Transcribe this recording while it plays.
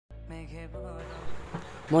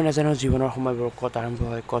মই নাজানো জীৱনৰ সময়বোৰ ক'ত আৰম্ভ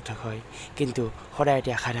হয় ক'ত শেষ হয়, কিন্তু সদায়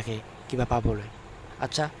এটি আশা থাকে কিবা পাবলৈ।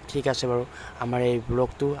 আচ্ছা ঠিক আছে বাৰু, আমাৰ এই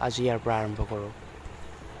ব্লগটো আজি ইয়াৰ পৰা আৰম্ভ কৰোঁ।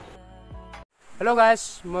 হেল্ল' গাইজ,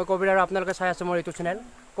 মই কবিৰ আৰু আপোনালোকে চাই আছে মোৰ ইউটিউব চেনেল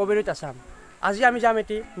কবিৰ উইথ আছাম। আজি আমি যাম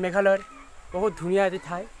এটি মেঘালয়ৰ বহুত ধুনীয়া এটি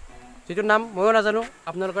ঠাই, যিটোৰ নাম ময়ো নাজানো,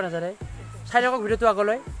 আপোনালোকে নাজানে। চাই থাকক ভিডিঅ'টো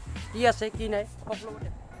আগলৈ, কি আছে কি নাই সকলোতে।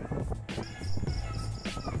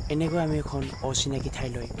 এনেকৈ আমি এখন অচিনাকি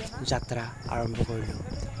ঠাইলৈ যাত্ৰা আৰম্ভ কৰিলোঁ।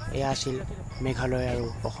 এয়া আছিল মেঘালয় আৰু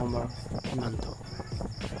অসমৰ সীমান্ত।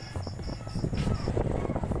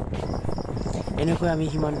 এনেকৈ আমি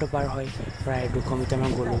সীমান্ত পাৰ হৈ প্ৰায় 200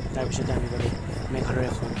 মিটাৰমান গ'লোঁ। তাৰপিছতে আমি গ'লোঁ মেঘালয়ৰ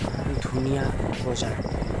এখন ধুনীয়া বজাৰ,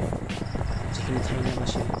 যিখিনি ঠাইৰ নাম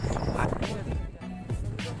আছিল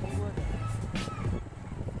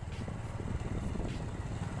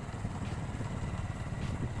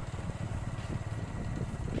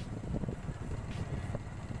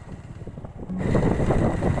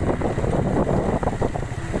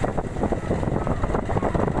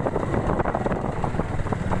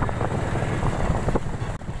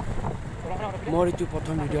মোৰ এইটো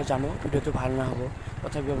প্ৰথম ভিডিঅ' জানো, ভিডিঅ'টো ভাল নহ'ব,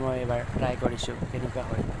 তথাপিও মই এবাৰ ট্ৰাই কৰিছোঁ কেনেকুৱা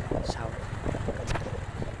হয় চাওঁ।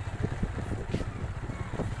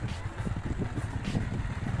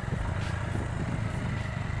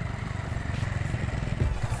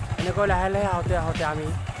 এনেকৈ লাহে লাহে আহোঁতে আহোঁতে আমি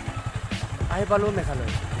আহি পালোঁ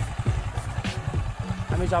মেঘালয়।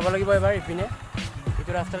 আমি যাব লাগিব এবাৰ ইপিনে,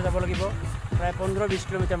 এইটো ৰাস্তাত যাব লাগিব প্ৰায় 15-20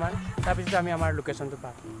 কিলোমিটাৰমান, তাৰপিছত আমি আমাৰ লোকেশ্যনটো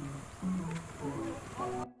পাম।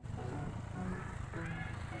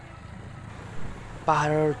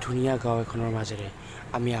 পাহাৰৰ ধুনীয়া গাঁও এখনৰ মাজেৰে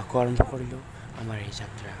আমি আকৌ আৰম্ভ কৰিলোঁ আমাৰ এই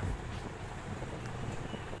যাত্ৰা।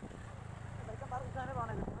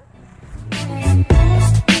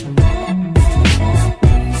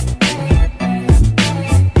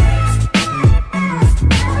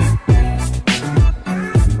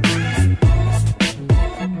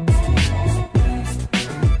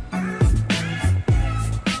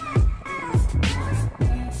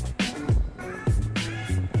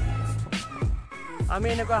 আমি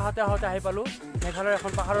এনেকৈ আহোঁতে আহোঁতে আহি পালোঁ মেঘালয়ৰ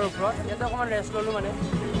এখন পাহাৰৰ ওপৰত। ইয়াতে অকণমান ৰেষ্ট ল'লোঁ, মানে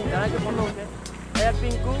জানাইতো ফটো উঠে। এয়া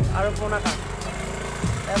পিংকু আৰু পোনাকা,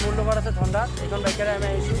 এয়া মোৰ লগত আছে ধন্দাত। এইখন বাইকেৰে আমি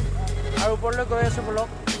আহিছোঁ আৰু ওপৰলৈ গৈ আছোঁ। বলক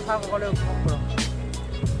চাওক, সকলোৱে উপভোগ কৰক।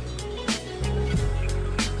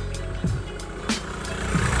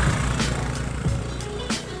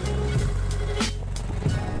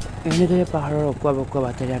 এনেদৰে পাহাৰৰ অকুৱা বকুৱা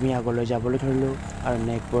বাটেৰে আমি আগলৈ যাবলৈ ধৰিলোঁ আৰু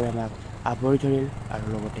মেঘবোৰে আমাক আৱৰি ধৰিল আৰু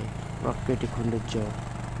লগতে প্ৰাকৃতিক সৌন্দৰ্য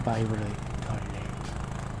বাঢ়িবলৈ ধৰিলে।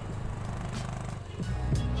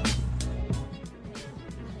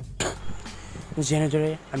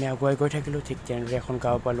 যেনেদৰে আমি আগুৱাই গৈ থাকিলোঁ, ঠিক তেনেদৰে এখন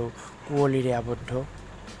গাঁও পালোঁ কুঁৱলীৰে আবদ্ধ।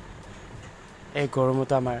 এই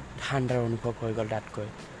গৰমতো আমাৰ ঠাণ্ডাৰ অনুভৱ হৈ গ'ল তাতকৈ,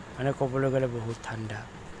 মানে ক'বলৈ গ'লে বহুত ঠাণ্ডা।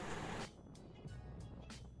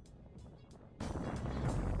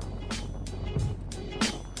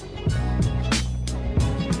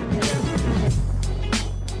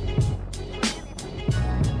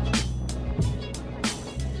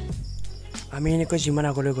 আমি এনেকৈ যিমান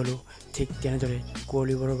আগলৈ গ'লোঁ, ঠিক তেনেদৰে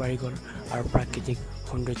কুঁৱলীবোৰো বাঢ়ি গ'ল আৰু প্ৰাকৃতিক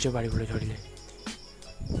সৌন্দৰ্য বাঢ়িবলৈ ধৰিলে।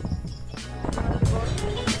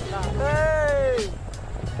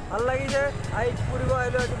 ভাল লাগিছে আহি ফুৰিব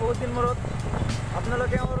আহিলোঁ আজি বহুত দিন মূৰত।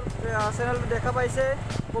 আপোনালোকে মোৰ চেনেলটো দেখা পাইছে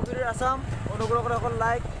কবিৰ আছাম, অনুগ্ৰহ কৰি অকল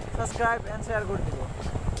লাইক, ছাবস্ক্ৰাইব এণ্ড শ্বেয়াৰ কৰি দিব।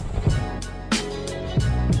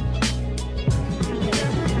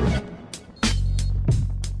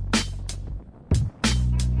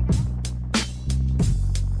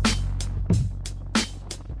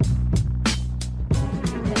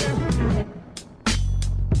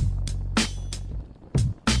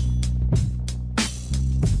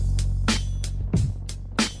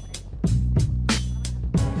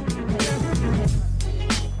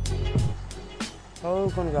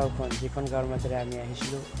 সৰুখন গাঁওখন, যিখন গাঁৱৰ মাজেৰে আমি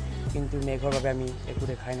আহিছিলোঁ, কিন্তু মেঘৰ বাবে আমি একো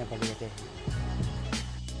দেখাই নাপালোঁ ইয়াতে।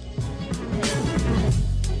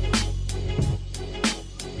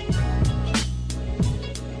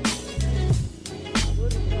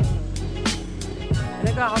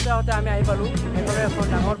 এনেকৈ আহোঁতে আহোঁতে আমি আহি পালোঁ মেঘালয়ৰ এখন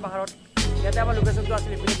ডাঙৰ পাহাৰত। ইয়াতে আমাৰ লোকেশ্যনটো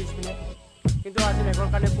আছিল ইপিনে 20 মিনিট, কিন্তু আজি মেঘৰ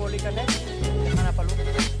কাৰণে কুঁৱলীৰ কাৰণে দেখা নাপালোঁ।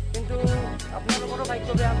 কিন্তু আপোনালোকৰো ভাগ্য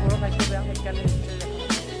বেয়া, মোৰো ভাগ্য বেয়া, সেইকাৰণে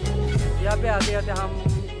ইয়াতে আজি ইয়াতে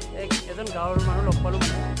এজন গাঁৱৰ মানুহ লগ পালোঁ।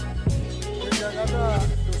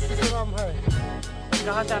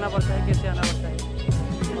 মানে कहाँ से आना पड़ता है, कैसे आना पड़ता है?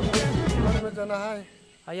 में जाना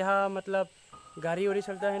है। यहाँ मतलब गाड़ी वाड़ी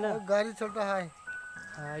चलता है ना? गाड़ी चलता है।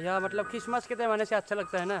 हाँ, यहाँ मतलब क्रिसमस के टाइम आने से अच्छा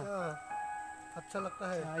लगता है ना? अच्छा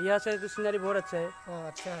लगता है। यहाँ से तो सीनरी बहुत अच्छा है।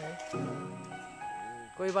 अच्छा है।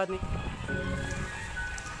 कोई बात नहीं।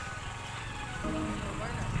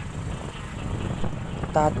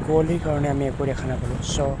 তাত কুঁৱলীৰ কাৰণে আমি একো দেখা নাপালোঁ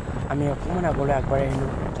চ' আমি অকণমান আগলৈ আগবাঢ়ি আহিলোঁ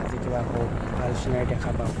যাতে কিবা আকৌ ভাল চিনাৰী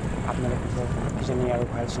দেখা পাওঁ আপোনালোকক কিজানি আৰু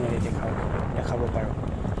ভাল চিনাৰী দেখাব পাৰোঁ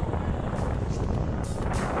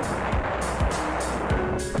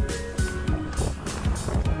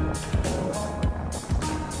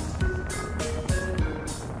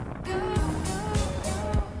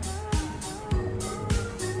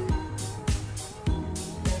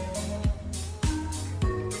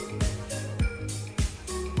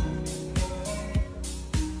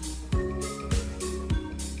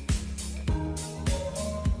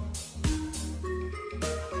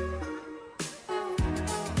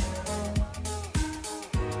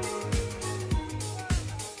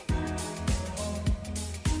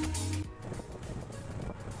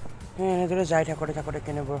এনেদৰে যাই থাকোঁতে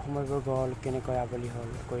কেনেবোৰ সময়বোৰ গ'ল কেনেকৈ আবেলি হ'ল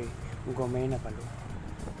কৈ গমেই নাপালোঁ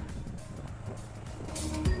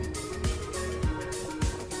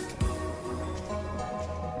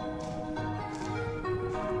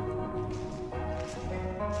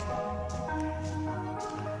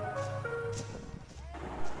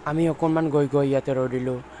আমি অকণমান গৈ ইয়াতে ৰৈ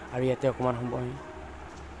দিলোঁ আৰু ইয়াতে অকণমান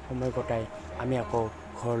সময় কটাই আমি আকৌ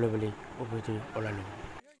ঘৰলৈ বুলি উভতি ওলালোঁ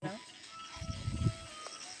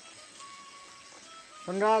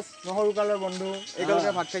সন্ধ্যাস সৰুকালৰ বন্ধু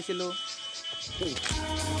একেলগে ভাত খাইছিলোঁ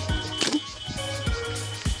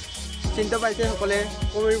চিন্তা পাইছে সকলে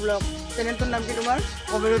কবিৰ ব্লগ চেনেলটোৰ নাম কি তোমাৰ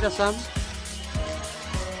কবিৰ আছাম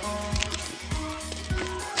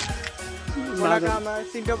আমাৰ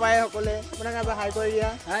চিন্তা পায় সকলে আপোনাক এবাৰ হাই কৰি দিয়া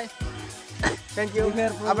হাই থেংক ইউ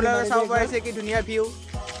আপোনালোকে চাব পাৰিছে কি ধুনীয়া ভিউ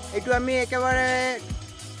এইটো আমি একেবাৰে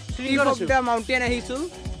মাউণ্টেইন আহিছোঁ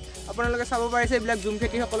আপোনালোকে চাব পাৰিছে এইবিলাক জুম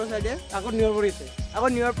খেতি সকলো চাইডে আকৌ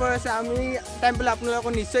নিয়ৰ পৰিছে আমি টাইম পালে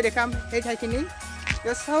আপোনালোকক নিশ্চয় দেখাম সেই ঠাইখিনি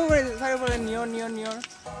চাব পাৰে নিয়ৰ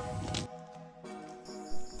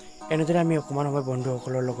এনেদৰে আমি অকণমান সময়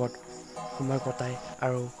বন্ধুসকলৰ লগত সময় কটাই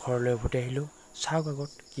আৰু ঘৰলৈ উভতি আহিলোঁ চাওক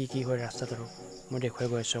আগত কি হয় ৰাস্তাটো মই দেখুৱাই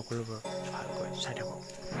গৈ আছোঁ সকলোবোৰ ভালকৈ চাই থাকক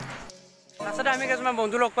ৰাস্তাতে আমি কিছুমান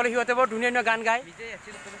বন্ধু লগ পালে সিহঁতে বৰ ধুনীয়া গান গায়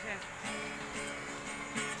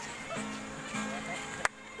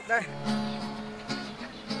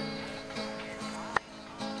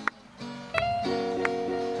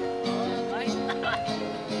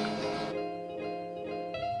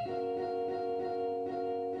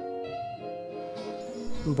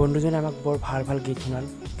বন্ধুজনে আমাক বৰ ভাল গীত শুনাল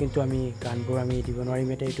কিন্তু আমি গানবোৰ আমি দিব নোৱাৰিম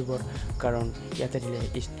এতিয়া ইউটিউবত কাৰণ ইয়াতে দিলে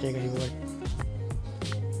ষ্ট্ৰাইক আহিব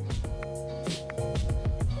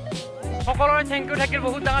সকলোৰে থেংক ইউ থাকিল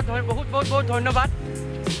বহুত ডাঙৰ বহুত ধন্যবাদ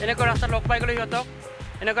এনেকৈ ৰাস্তাত লগ পাই গ'লোঁ সিহঁতক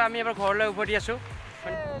এনেকৈ আমি এবাৰ ঘৰলৈ উভতি আছোঁ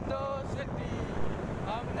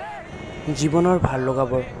জীৱনৰ ভাল লগা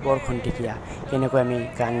বৰ খন্তেকীয়া কেনেকৈ আমি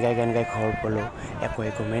গান গাই ঘৰ পালোঁ একো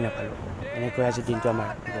গমেই নাপালোঁ এনেকৈ আজি দিনটো আমাৰ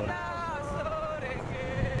গ'ল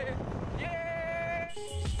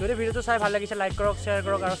যদি ভিডিঅ'টো চাই ভাল লাগিছে লাইক কৰক শ্বেয়াৰ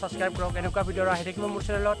কৰক আৰু ছাবস্ক্ৰাইব কৰক এনেকুৱা ভিডিঅ' আহি থাকিব মোৰ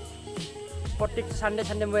চেনেলত প্ৰত্যেক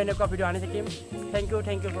ছানডে মই এনেকুৱা ভিডিঅ' আনি থাকিম থেংক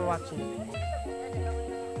ইউ ফৰ ৱাচিং